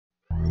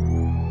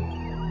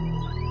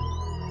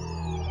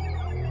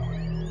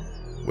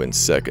when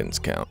seconds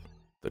count.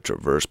 The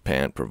Traverse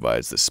Pant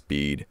provides the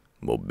speed,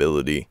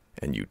 mobility,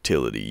 and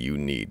utility you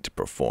need to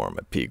perform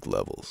at peak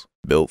levels.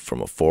 Built from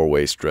a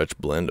 4-way stretch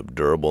blend of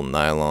durable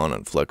nylon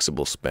and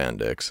flexible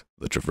spandex,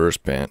 the Traverse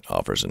Pant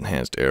offers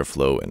enhanced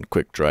airflow and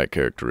quick-dry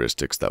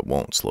characteristics that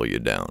won't slow you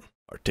down.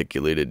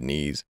 Articulated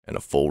knees and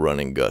a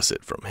full-running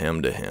gusset from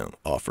hem to hem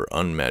offer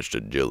unmatched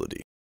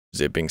agility.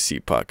 Zipping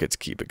seat pockets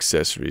keep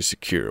accessories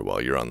secure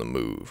while you're on the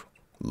move.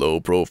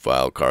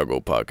 Low-profile cargo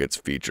pockets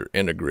feature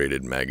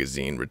integrated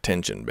magazine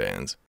retention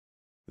bands.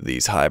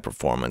 These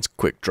high-performance,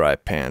 quick-dry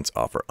pants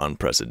offer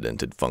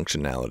unprecedented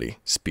functionality,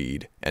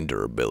 speed, and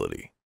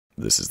durability.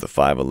 This is the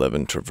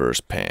 511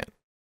 Traverse Pant.